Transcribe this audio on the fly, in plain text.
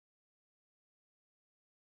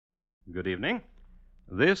Good evening.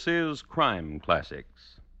 This is Crime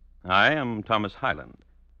Classics. I am Thomas Hyland.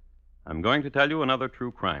 I'm going to tell you another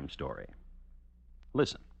true crime story.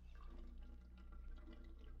 Listen.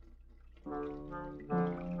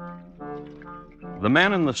 The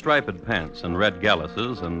man in the striped pants and red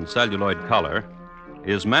galluses and celluloid collar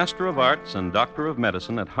is Master of Arts and Doctor of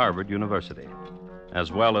Medicine at Harvard University,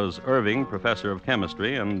 as well as Irving Professor of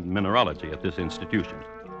Chemistry and Mineralogy at this institution.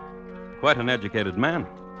 Quite an educated man,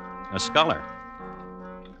 a scholar.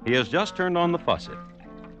 He has just turned on the faucet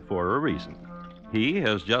for a reason. He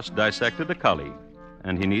has just dissected a colleague,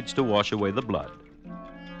 and he needs to wash away the blood.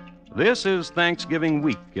 This is Thanksgiving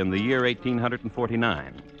week in the year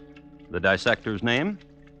 1849. The dissector's name,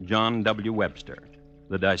 John W. Webster.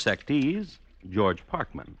 The dissectees, George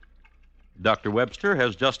Parkman. Dr. Webster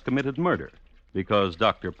has just committed murder because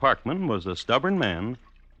Dr. Parkman was a stubborn man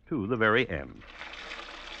to the very end.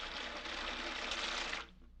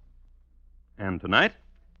 And tonight,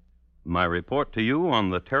 my report to you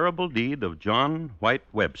on the terrible deed of John White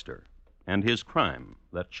Webster and his crime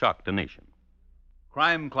that shocked a nation.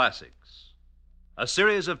 Crime Classics, a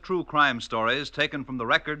series of true crime stories taken from the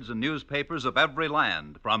records and newspapers of every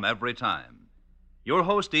land from every time. Your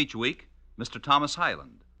host each week, Mr. Thomas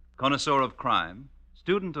Hyland, connoisseur of crime,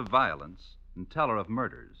 student of violence, and teller of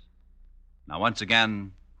murders. Now, once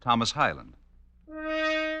again, Thomas Hyland.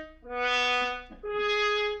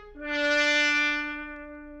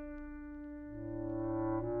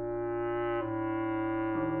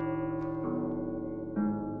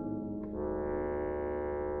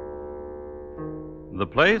 The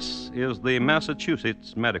place is the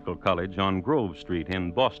Massachusetts Medical College on Grove Street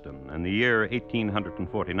in Boston in the year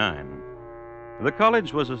 1849. The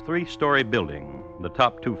college was a three-story building, the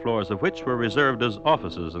top two floors of which were reserved as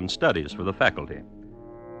offices and studies for the faculty.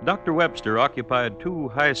 Dr. Webster occupied two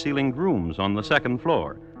high-ceilinged rooms on the second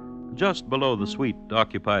floor, just below the suite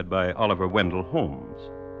occupied by Oliver Wendell Holmes.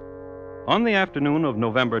 On the afternoon of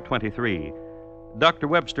November 23, Dr.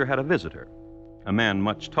 Webster had a visitor, a man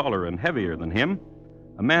much taller and heavier than him,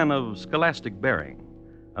 a man of scholastic bearing,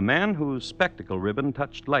 a man whose spectacle ribbon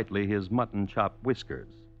touched lightly his mutton-chop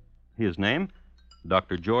whiskers. His name,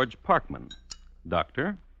 Dr. George Parkman.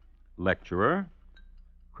 Doctor, lecturer,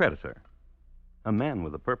 creditor. A man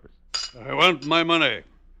with a purpose. I want my money.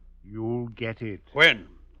 You'll get it. When?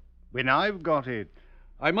 When I've got it.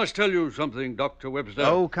 I must tell you something, Dr. Webster.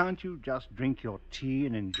 Oh, can't you just drink your tea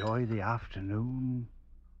and enjoy the afternoon?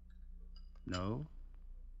 No?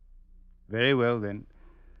 Very well, then.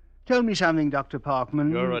 Tell me something, Dr.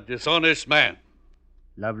 Parkman. You're a dishonest man.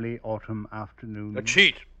 Lovely autumn afternoon. A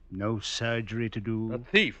cheat. No surgery to do. A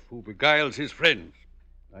thief who beguiles his friends.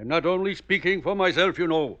 I'm not only speaking for myself, you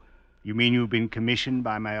know. You mean you've been commissioned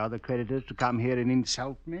by my other creditors to come here and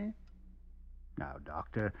insult me? Now,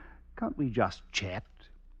 Doctor, can't we just chat?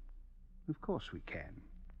 Of course we can.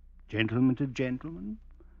 Gentleman to gentleman,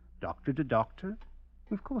 doctor to doctor.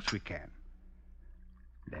 Of course we can.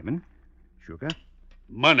 Lemon, sugar.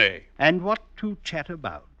 Money. And what to chat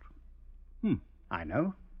about? I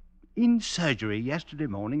know. In surgery yesterday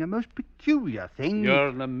morning, a most peculiar thing. You're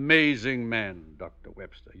an amazing man, Dr.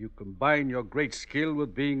 Webster. You combine your great skill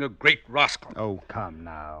with being a great rascal. Oh, come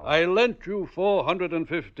now. I lent you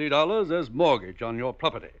 $450 as mortgage on your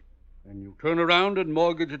property. And you turn around and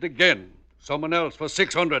mortgage it again to someone else for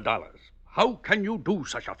 $600. How can you do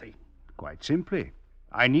such a thing? Quite simply.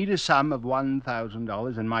 I need a sum of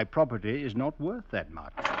 $1,000, and my property is not worth that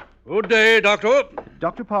much. Good day, Doctor.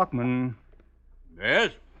 Dr. Parkman.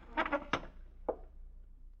 Yes?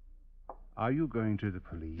 Are you going to the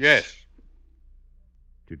police? Yes.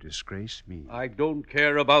 To disgrace me? I don't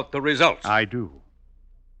care about the results. I do.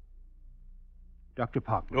 Dr.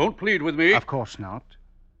 Parkman. Don't plead with me. Of course not.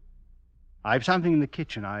 I've something in the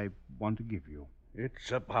kitchen I want to give you.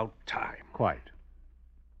 It's about time. Quite.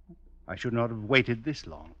 I should not have waited this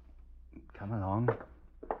long. Come along.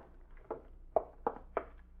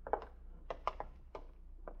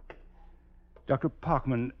 Dr.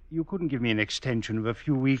 Parkman, you couldn't give me an extension of a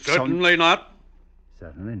few weeks. Certainly not.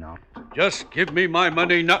 Certainly not. Just give me my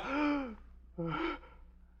money now.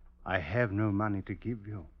 I have no money to give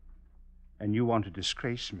you. And you want to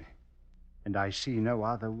disgrace me. And I see no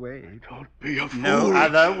other way. Don't be a fool. No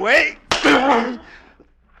other way.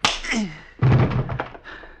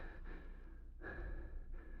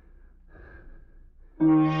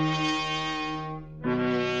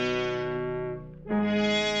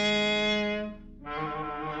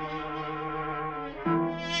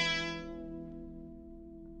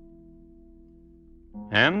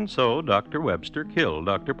 And so Dr. Webster killed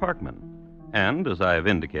Dr. Parkman. And, as I have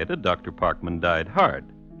indicated, Dr. Parkman died hard.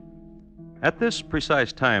 At this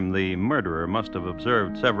precise time, the murderer must have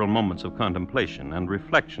observed several moments of contemplation and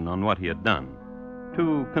reflection on what he had done,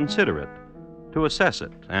 to consider it, to assess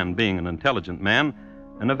it, and, being an intelligent man,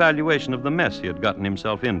 an evaluation of the mess he had gotten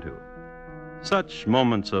himself into. Such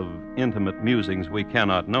moments of intimate musings we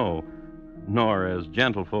cannot know, nor as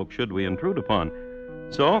gentlefolk should we intrude upon.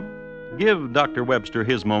 So, give Dr. Webster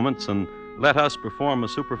his moments and let us perform a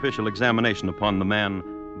superficial examination upon the man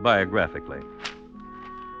biographically.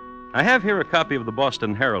 I have here a copy of the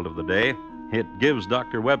Boston Herald of the day. It gives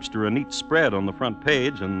Dr. Webster a neat spread on the front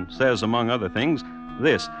page and says, among other things,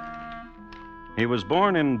 this: He was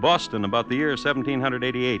born in Boston about the year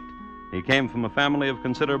 1788. He came from a family of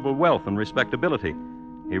considerable wealth and respectability.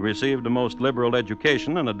 He received a most liberal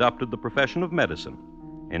education and adopted the profession of medicine.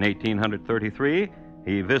 In 1833,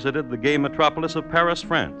 he visited the gay metropolis of Paris,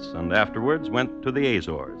 France, and afterwards went to the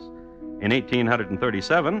Azores. In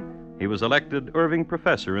 1837, he was elected Irving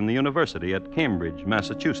Professor in the University at Cambridge,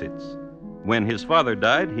 Massachusetts. When his father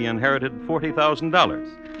died, he inherited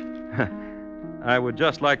 $40,000. I would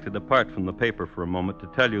just like to depart from the paper for a moment to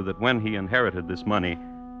tell you that when he inherited this money,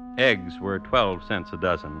 eggs were 12 cents a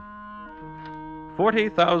dozen.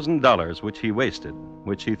 $40,000 which he wasted,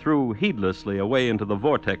 which he threw heedlessly away into the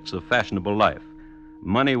vortex of fashionable life.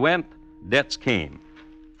 Money went, debts came,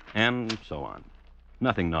 and so on.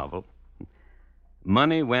 Nothing novel.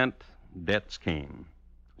 Money went, debts came.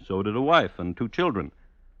 So did a wife and 2 children.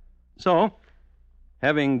 So,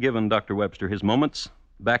 having given Dr. Webster his moments,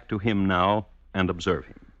 back to him now and observe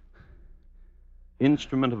him.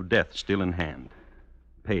 Instrument of death still in hand,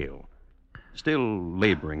 pale, still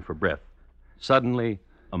laboring for breath. Suddenly,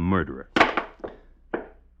 a murderer.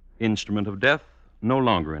 Instrument of death no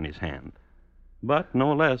longer in his hand, but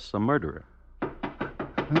no less a murderer.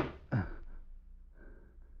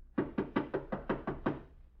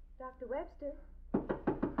 Dr. Webster?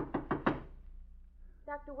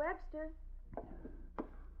 Dr. Webster?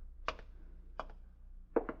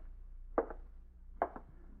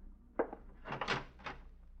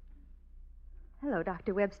 Hello,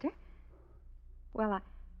 Dr. Webster. Well,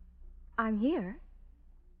 I'm here.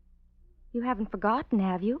 You haven't forgotten,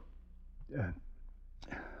 have you?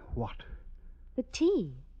 What? The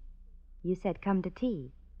tea. You said come to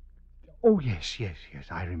tea. Oh, yes,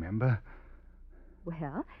 I remember.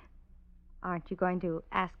 Well, aren't you going to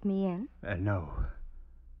ask me in? No.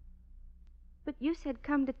 But you said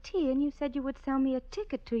come to tea, and you said you would sell me a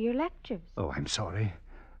ticket to your lectures. Oh, I'm sorry.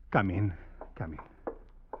 Come in.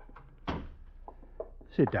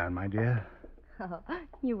 Sit down, my dear. Oh,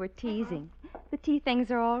 you were teasing. The tea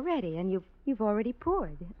things are all ready, and you've already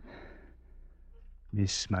poured.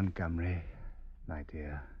 Miss Montgomery, my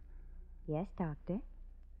dear. Yes, Doctor?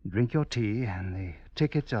 Drink your tea, and the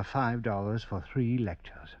tickets are $5 for 3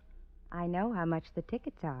 lectures. I know how much the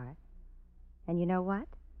tickets are. And you know what?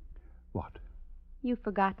 What? You've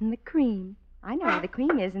forgotten the cream. I know where the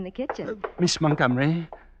cream is in the kitchen. Miss Montgomery?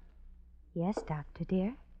 Yes, Doctor,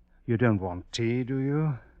 dear? You don't want tea, do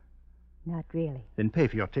you? Not really. Then pay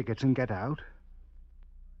for your tickets and get out.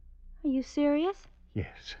 Are you serious?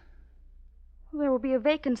 Yes. Well, there will be a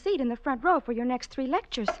vacant seat in the front row for your next 3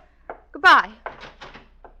 lectures. Goodbye.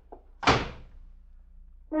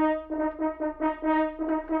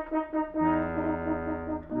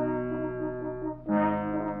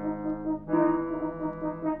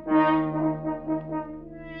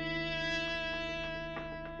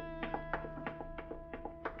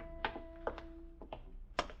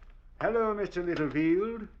 Hello, Mr.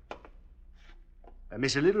 Littlefield.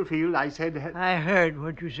 Mr. Littlefield, I said... I heard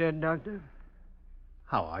what you said, Doctor.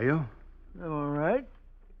 How are you? I'm all right.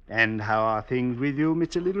 And how are things with you,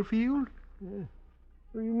 Mr. Littlefield? What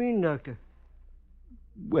do you mean, Doctor?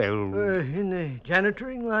 Well... In the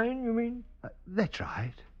janitoring line, you mean? That's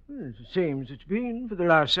right. Well, it's the same as it's been for the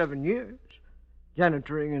last 7 years.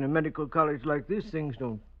 Janitoring in a medical college like this, things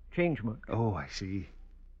don't change much. Oh, I see.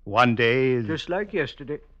 One day is... Just like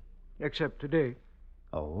yesterday, except today.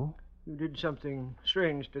 Oh? You did something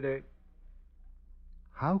strange today.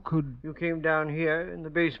 How could... You came down here in the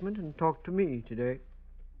basement and talked to me today.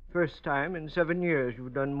 First time in 7 years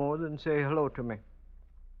you've done more than say hello to me.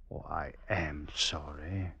 Oh, I am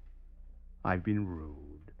sorry. I've been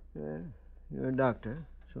rude. You're a doctor.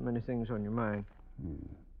 So many things on your mind.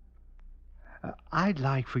 I'd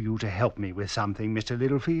like for you to help me with something, Mr.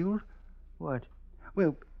 Littlefield. What?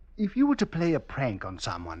 Well, if you were to play a prank on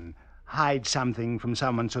someone, hide something from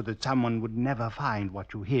someone so that someone would never find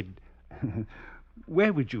what you hid,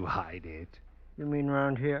 where would you hide it? You mean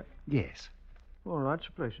around here? Yes. Oh, lots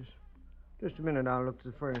of places. Just a minute, I'll look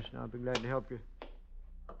to the furnace and I'll be glad to help you.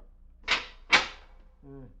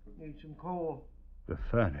 Need some coal. The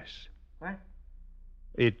furnace. What?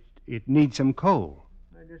 It needs some coal.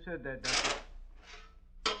 I just said that, Doctor.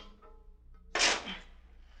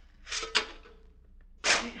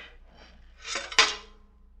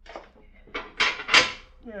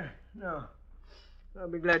 Yeah, no. I'll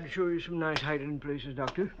be glad to show you some nice hiding places,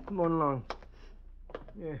 Doctor. Come on along.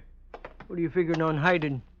 Yeah. What are you figuring on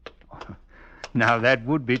hiding? Now, that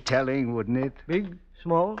would be telling, wouldn't it? Big?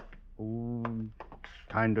 Small? Oh,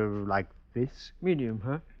 kind of like this? Medium,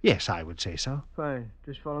 huh? Yes, I would say so. Fine.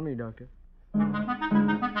 Just follow me, Doctor.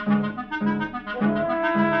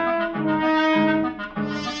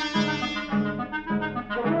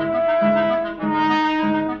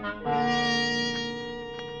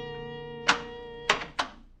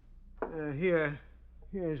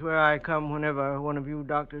 Here's where I come whenever one of you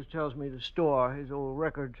doctors tells me to store his old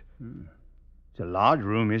records. It's a large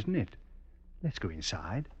room, isn't it? Let's go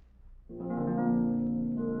inside.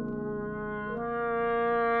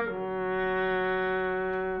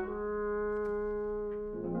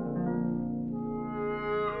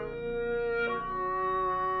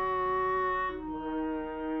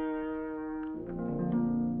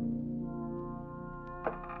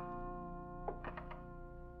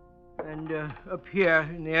 And up here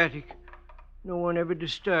in the attic, no one ever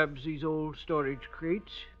disturbs these old storage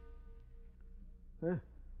crates. Huh?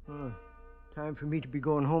 Oh, time for me to be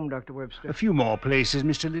going home, Dr. Webster. A few more places,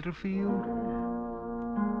 Mr. Littlefield.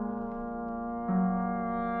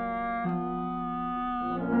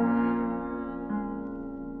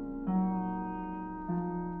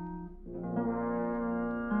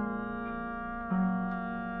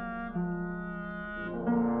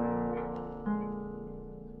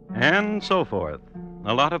 And so forth.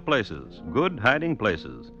 A lot of places, good hiding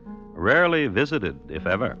places, rarely visited, if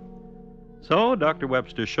ever. So Dr.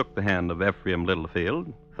 Webster shook the hand of Ephraim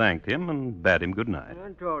Littlefield, thanked him, and bade him good night.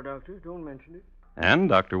 Not at all, Doctor. Don't mention it. And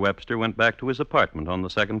Dr. Webster went back to his apartment on the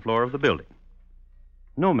second floor of the building.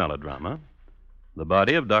 No melodrama. The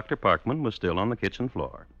body of Dr. Parkman was still on the kitchen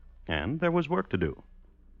floor, and there was work to do.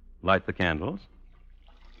 Light the candles,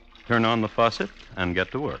 turn on the faucet, and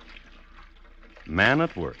get to work. Man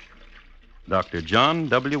at work. Dr. John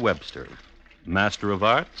W. Webster, Master of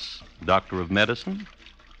Arts, Doctor of Medicine,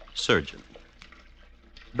 Surgeon.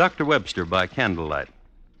 Dr. Webster by candlelight.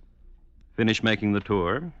 Finish making the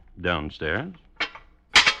tour, downstairs,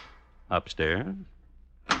 upstairs,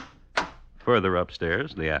 further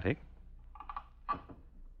upstairs, the attic.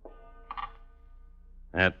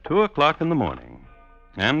 At 2 o'clock in the morning,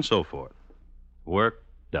 and so forth. Work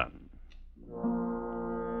done.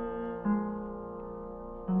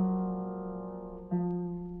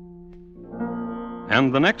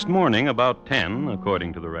 And the next morning, about 10,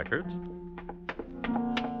 according to the records.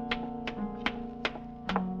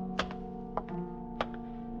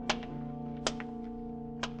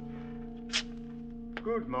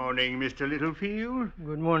 Good morning, Mr. Littlefield.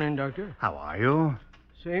 Good morning, Doctor. How are you?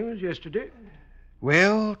 Same as yesterday.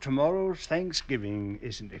 Well, tomorrow's Thanksgiving,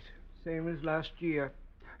 isn't it? Same as last year.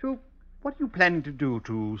 So, what are you planning to do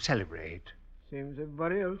to celebrate? Same as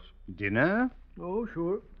everybody else. Dinner? Oh,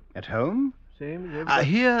 sure. At home? Same as everybody.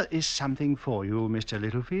 Here is something for you, Mr.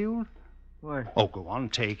 Littlefield. What? Oh, go on,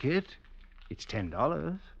 take it. It's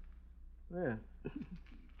 $10. Yeah.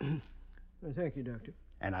 Well, thank you, Doctor.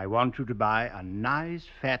 And I want you to buy a nice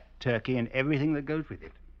fat turkey and everything that goes with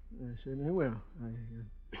it. I certainly will.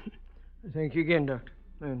 I thank you again, Doctor,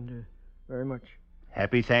 and very much.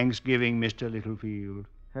 Happy Thanksgiving, Mr. Littlefield.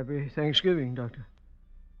 Happy Thanksgiving, Doctor.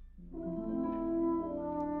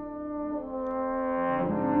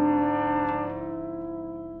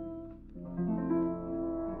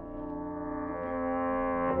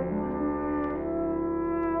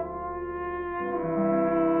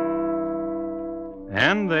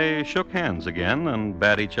 And they shook hands again and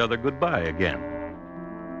bade each other goodbye again.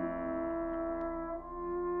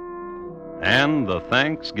 And the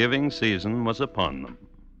Thanksgiving season was upon them.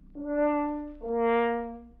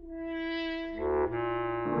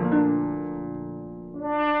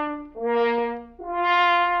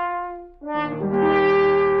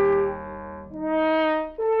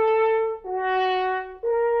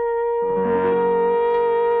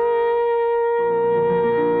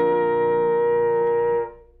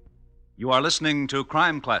 You are listening to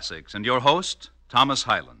Crime Classics and your host, Thomas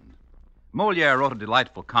Hyland. Moliere wrote a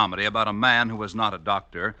delightful comedy about a man who was not a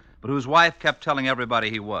doctor, but whose wife kept telling everybody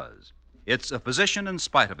he was. It's a physician in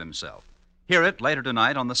spite of himself. Hear it later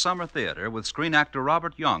tonight on the Summer Theater with screen actor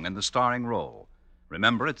Robert Young in the starring role.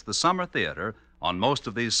 Remember, it's the Summer Theater on most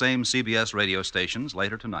of these same CBS radio stations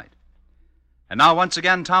later tonight. And now, once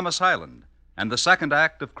again, Thomas Hyland and the second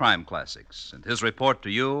act of Crime Classics and his report to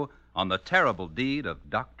you on the terrible deed of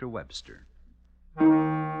Dr. Webster.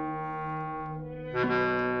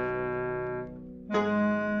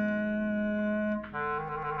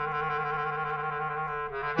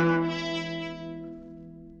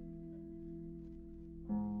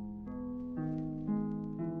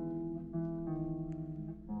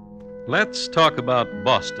 Let's talk about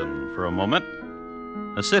Boston for a moment,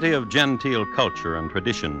 a city of genteel culture and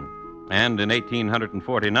tradition. And in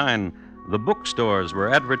 1849, the bookstores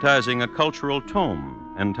were advertising a cultural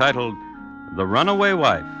tome entitled The Runaway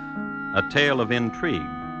Wife, A Tale of Intrigue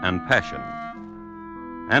and Passion.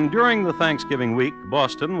 And during the Thanksgiving week,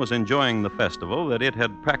 Boston was enjoying the festival that it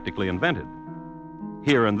had practically invented.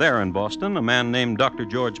 Here and there in Boston, a man named Dr.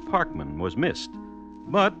 George Parkman was missed.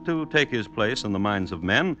 But to take his place in the minds of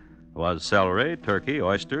men was celery, turkey,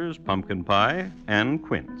 oysters, pumpkin pie, and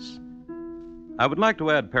quince. I would like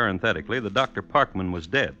to add parenthetically that Dr. Parkman was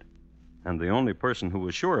dead, and the only person who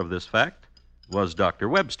was sure of this fact was Dr.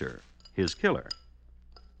 Webster, his killer.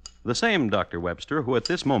 The same Dr. Webster who at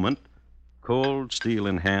this moment, cold steel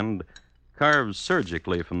in hand, carves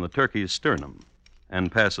surgically from the turkey's sternum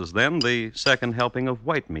and passes them the second helping of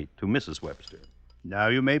white meat to Mrs. Webster. Now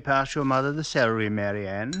you may pass your mother the celery, Mary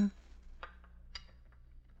Ann.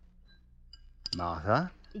 Martha,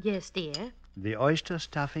 Yes, dear. the oyster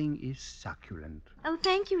stuffing is succulent. Oh,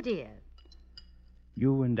 thank you, dear.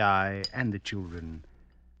 You and I and the children,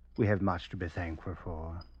 we have much to be thankful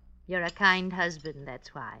for. You're a kind husband,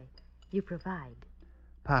 that's why. You provide.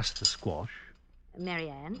 Pass the squash. Mary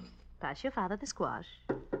Ann, pass your father the squash.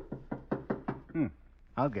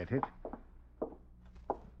 I'll get it.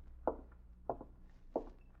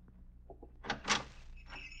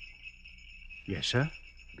 Yes, sir?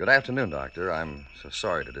 Good afternoon, Doctor. I'm so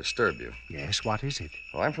sorry to disturb you. Yes, what is it?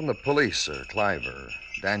 Well, I'm from the police, sir. Cliver.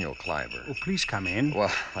 Daniel Cliver. Oh, please come in.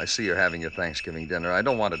 Well, I see you're having your Thanksgiving dinner. I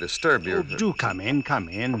don't want to disturb you. Oh, do come in, come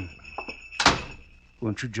in.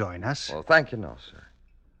 Won't you join us? Well, thank you, no, sir.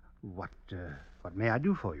 What may I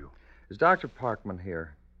do for you? Is Dr. Parkman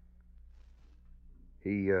here?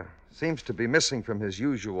 He seems to be missing from his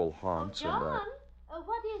usual haunts. What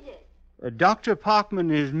is it? Dr.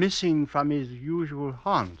 Parkman is missing from his usual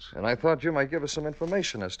haunts. And I thought you might give us some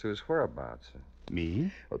information as to his whereabouts.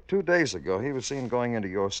 Me? Well, 2 days ago, he was seen going into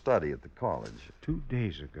your study at the college. 2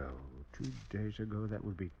 days ago. 2 days ago, that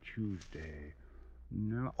would be Tuesday.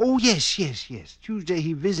 No. Oh, yes. Tuesday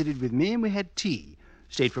he visited with me and we had tea.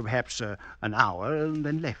 Stayed for perhaps an hour and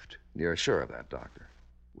then left. You're sure of that, Doctor?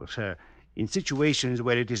 Well, sir, in situations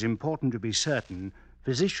where it is important to be certain,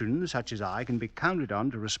 physicians such as I can be counted on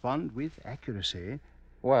to respond with accuracy.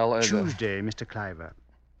 Well, Tuesday, Mr. Cliver.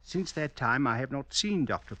 Since that time, I have not seen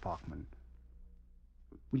Dr. Parkman.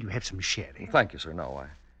 Will you have some sherry? Thank you, sir. No,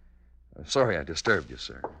 I'm sorry I disturbed you,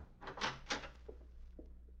 sir.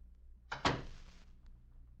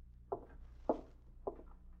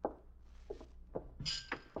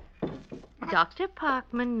 Dr.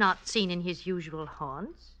 Parkman not seen in his usual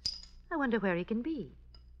haunts? I wonder where he can be.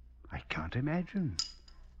 I can't imagine.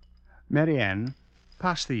 Mary Ann,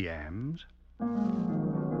 pass the yams.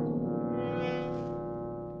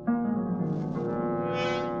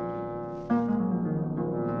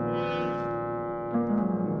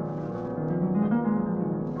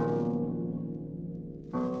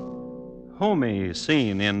 Homey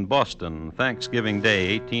scene in Boston, Thanksgiving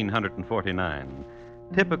Day, 1849.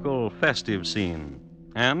 Typical festive scene,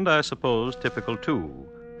 and I suppose typical, too,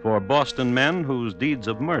 for Boston men whose deeds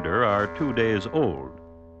of murder are 2 days old.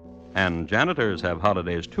 And janitors have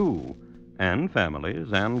holidays, too, and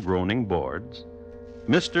families and groaning boards.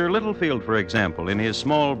 Mr. Littlefield, for example, in his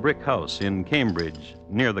small brick house in Cambridge,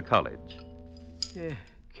 near the college.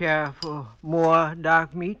 Care for more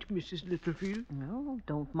dark meat, Mrs. Littlefield? No,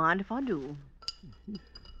 don't mind if I do.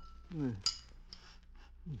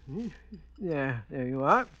 There you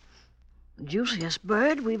are. Juiciest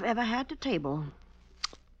bird we've ever had to table.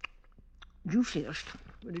 Juiciest.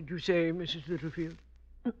 What did you say, Mrs. Littlefield?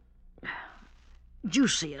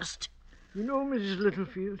 Juiciest. You know, Mrs.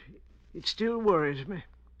 Littlefield, it still worries me.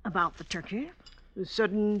 About the turkey? The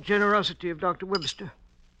sudden generosity of Dr. Webster.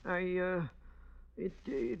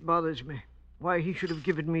 It bothers me. Why he should have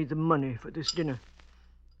given me the money for this dinner.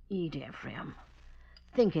 Eat, Ephraim.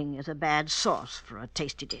 Thinking is a bad sauce for a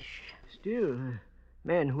tasty dish. Still, a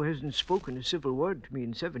man who hasn't spoken a civil word to me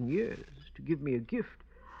in 7 years, to give me a gift,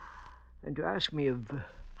 and to ask me of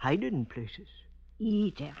hiding places.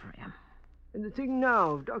 Eat, Ephraim. And the thing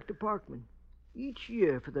now of Dr. Parkman. Each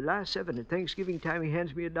year for the last 7 at Thanksgiving time he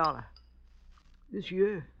hands me $1. This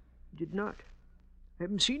year he did not. I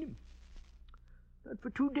haven't seen him. Not for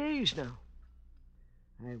 2 days now.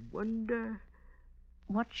 I wonder...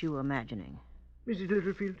 What you imagining? Mrs.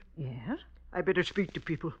 Littlefield, Yes? I better speak to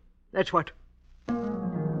people. That's what.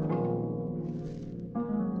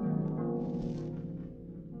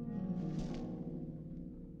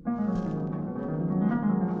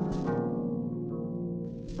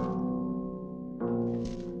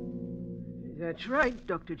 That's right,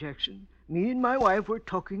 Dr. Jackson. Me and my wife were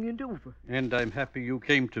talking it over. And I'm happy you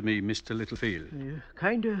came to me, Mr. Littlefield.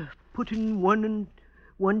 Kind of putting one and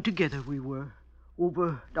one together we were.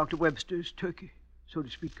 Over Dr. Webster's turkey, so to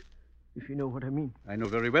speak, if you know what I mean. I know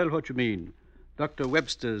very well what you mean. Dr.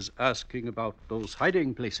 Webster's asking about those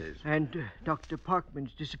hiding places. And Dr.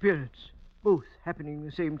 Parkman's disappearance. Both happening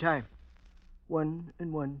at the same time. One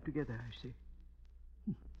and one together, I say.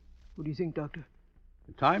 What do you think, Doctor?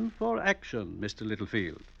 Time for action, Mr.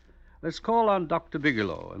 Littlefield. Let's call on Dr.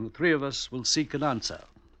 Bigelow, and the three of us will seek an answer.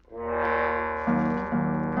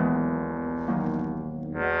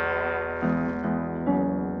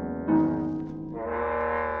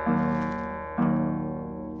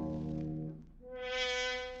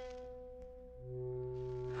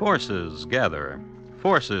 Forces gather.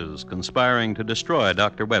 Forces conspiring to destroy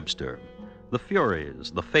Dr. Webster. The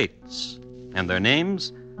Furies, the Fates. And their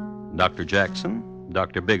names? Dr. Jackson,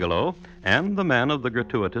 Dr. Bigelow, and the man of the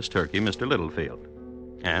gratuitous turkey, Mr. Littlefield.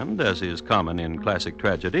 And, as is common in classic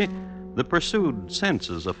tragedy, the pursued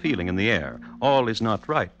senses a feeling in the air. All is not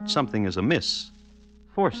right. Something is amiss.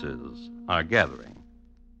 Forces are gathering.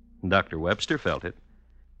 Dr. Webster felt it.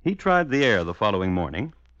 He tried the air the following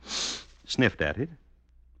morning, sniffed at it,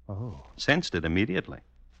 sensed it immediately.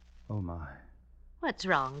 Oh, my. What's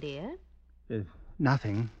wrong, dear?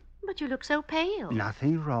 Nothing. But you look so pale.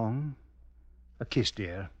 Nothing wrong. A kiss,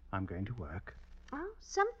 dear. I'm going to work. Oh,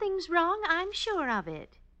 something's wrong. I'm sure of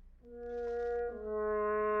it.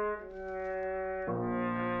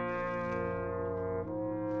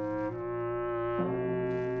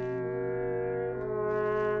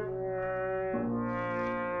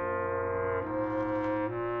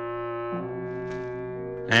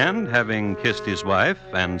 And, having kissed his wife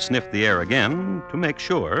and sniffed the air again to make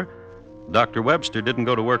sure, Dr. Webster didn't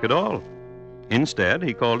go to work at all. Instead,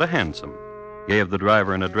 he called a hansom, gave the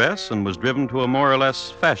driver an address, and was driven to a more or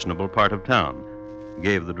less fashionable part of town,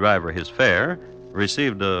 gave the driver his fare,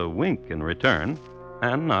 received a wink in return,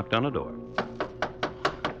 and knocked on a door.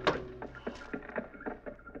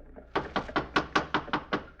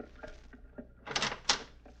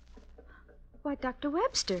 Why, Dr.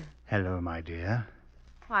 Webster. Hello, my dear.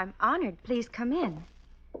 Oh, I'm honored. Please come in.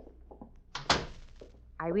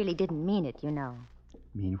 I really didn't mean it, you know.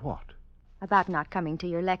 Mean what? About not coming to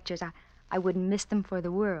your lectures. I wouldn't miss them for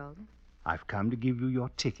the world. I've come to give you your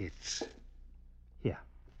tickets. Here.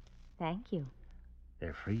 Thank you.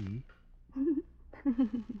 They're free.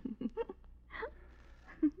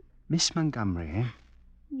 Miss Montgomery,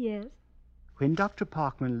 Yes. when Dr.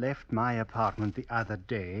 Parkman left my apartment the other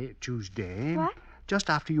day, Tuesday... What? Just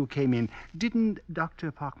after you came in, didn't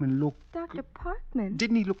Dr. Parkman look... Dr. Parkman?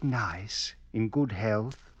 Didn't he look nice? In good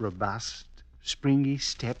health, robust, springy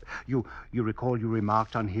step? You recall you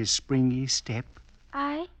remarked on his springy step?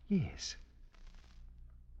 I? Yes.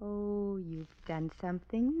 Oh, you've done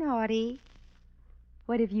something naughty.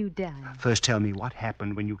 What have you done? First tell me what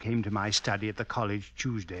happened when you came to my study at the college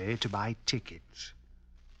Tuesday to buy tickets.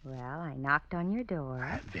 Well, I knocked on your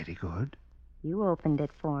door. Very good. You opened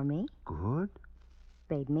it for me. Good.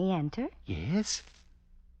 Bade me enter. Yes.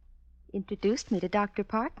 Introduced me to Dr.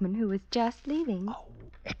 Parkman, who was just leaving. Oh,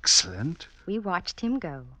 excellent. We watched him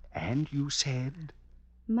go. And you said?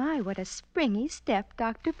 My, what a springy step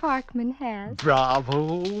Dr. Parkman has.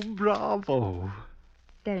 Bravo, bravo.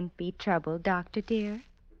 Don't be troubled, Doctor dear.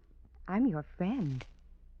 I'm your friend.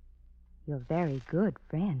 Your very good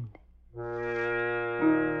friend.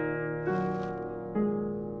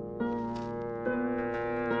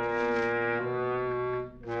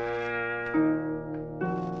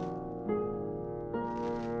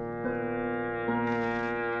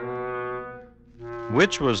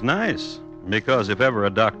 Which was nice, because if ever a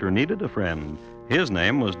doctor needed a friend, his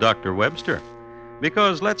name was Dr. Webster.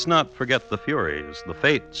 Because let's not forget the Furies, the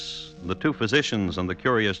Fates, the two physicians and the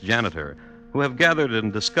curious janitor who have gathered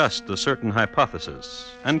and discussed a certain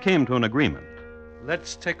hypothesis and came to an agreement.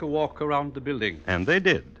 Let's take a walk around the building. And they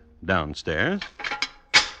did. Downstairs,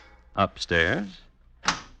 upstairs,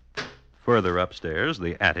 further upstairs,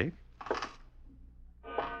 the attic.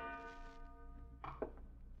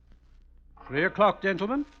 3 o'clock,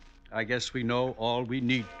 gentlemen. I guess we know all we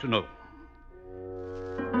need to know.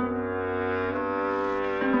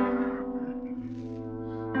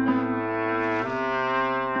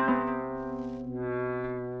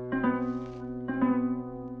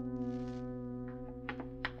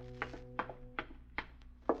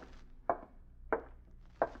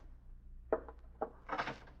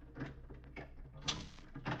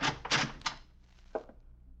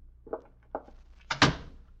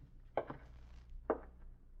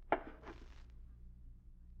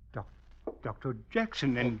 Dr.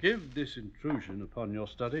 Jackson, and... Forgive this intrusion upon your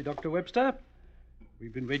study, Dr. Webster.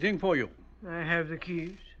 We've been waiting for you. I have the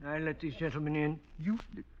keys. I let these gentlemen in.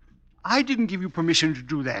 I didn't give you permission to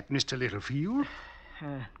do that, Mr. Littlefield.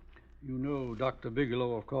 You know Dr.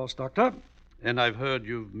 Bigelow, of course, Doctor. And I've heard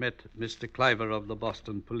you've met Mr. Cliver of the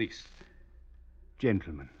Boston Police.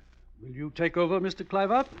 Gentlemen. Will you take over, Mr.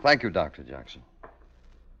 Cliver? Thank you, Dr. Jackson.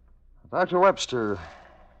 Dr. Webster.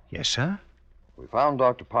 Yes, sir? We found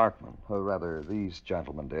Dr. Parkman, or rather, these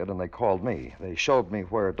gentlemen did, and they called me. They showed me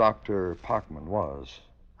where Dr. Parkman was.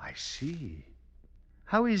 I see.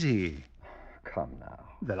 How is he? Come now.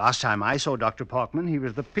 The last time I saw Dr. Parkman, he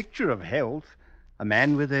was the picture of health, a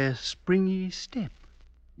man with a springy step.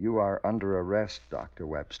 You are under arrest, Dr.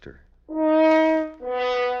 Webster.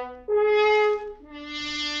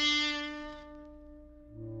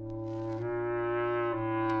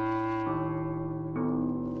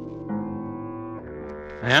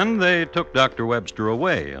 And they took Dr. Webster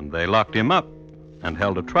away, and they locked him up and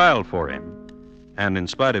held a trial for him, and in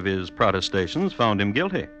spite of his protestations, found him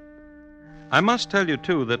guilty. I must tell you,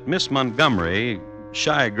 too, that Miss Montgomery,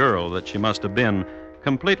 shy girl that she must have been,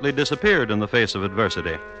 completely disappeared in the face of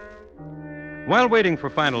adversity. While waiting for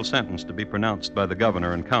final sentence to be pronounced by the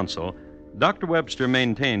governor and council, Dr. Webster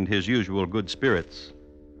maintained his usual good spirits,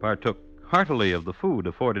 partook heartily of the food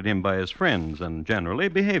afforded him by his friends, and generally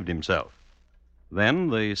behaved himself. Then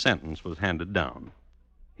the sentence was handed down.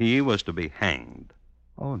 He was to be hanged.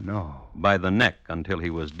 Oh, no. By the neck until he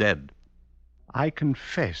was dead. I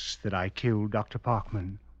confess that I killed Dr.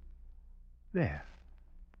 Parkman. There.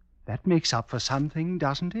 That makes up for something,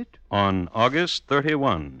 doesn't it? On August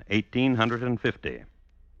 31, 1850.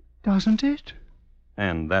 Doesn't it?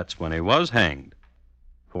 And that's when he was hanged.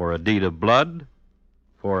 For a deed of blood,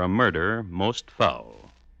 for a murder most foul.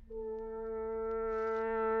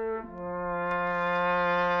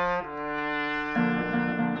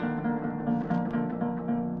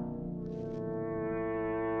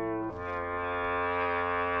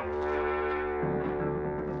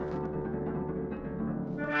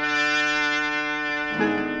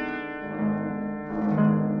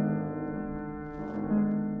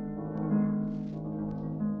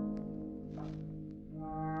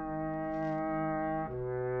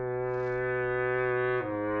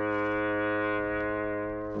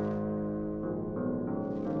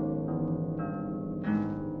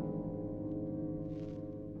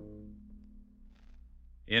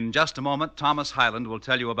 In just a moment, Thomas Hyland will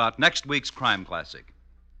tell you about next week's crime classic.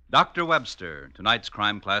 Dr. Webster, tonight's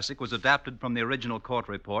crime classic, was adapted from the original court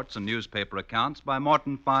reports and newspaper accounts by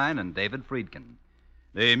Morton Fine and David Friedkin.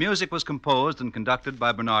 The music was composed and conducted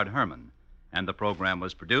by Bernard Herrmann, and the program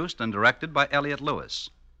was produced and directed by Elliott Lewis.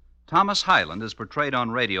 Thomas Hyland is portrayed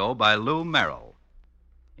on radio by Lou Merrill.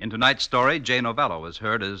 In tonight's story, Jay Novello is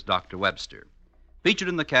heard as Dr. Webster. Featured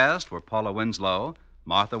in the cast were Paula Winslow,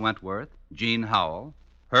 Martha Wentworth, Jean Howell,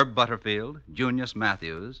 Herb Butterfield, Junius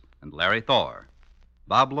Matthews, and Larry Thor.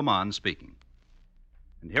 Bob Lamont speaking.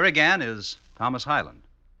 And here again is Thomas Hyland.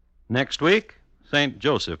 Next week, St.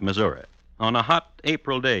 Joseph, Missouri, on a hot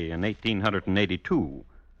April day in 1882.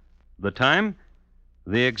 The time,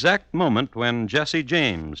 the exact moment when Jesse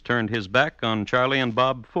James turned his back on Charlie and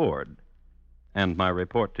Bob Ford. And my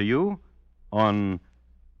report to you on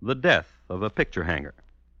the death of a picture hanger.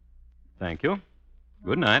 Thank you.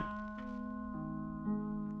 Good night.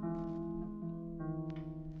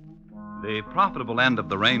 The profitable end of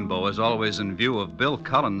the rainbow is always in view of Bill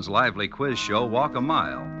Cullen's lively quiz show, Walk a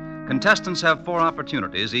Mile. Contestants have 4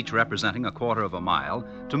 opportunities, each representing a quarter of a mile,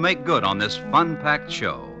 to make good on this fun-packed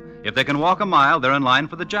show. If they can walk a mile, they're in line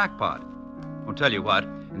for the jackpot. I'll tell you what,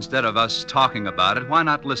 instead of us talking about it, why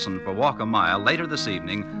not listen for Walk a Mile later this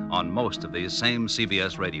evening on most of these same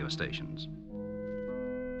CBS radio stations?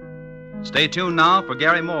 Stay tuned now for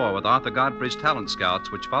Gary Moore with Arthur Godfrey's Talent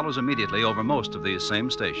Scouts, which follows immediately over most of these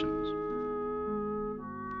same stations.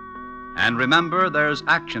 And remember, there's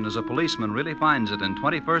action as a policeman really finds it in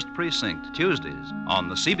 21st Precinct, Tuesdays on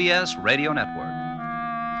the CBS Radio Network.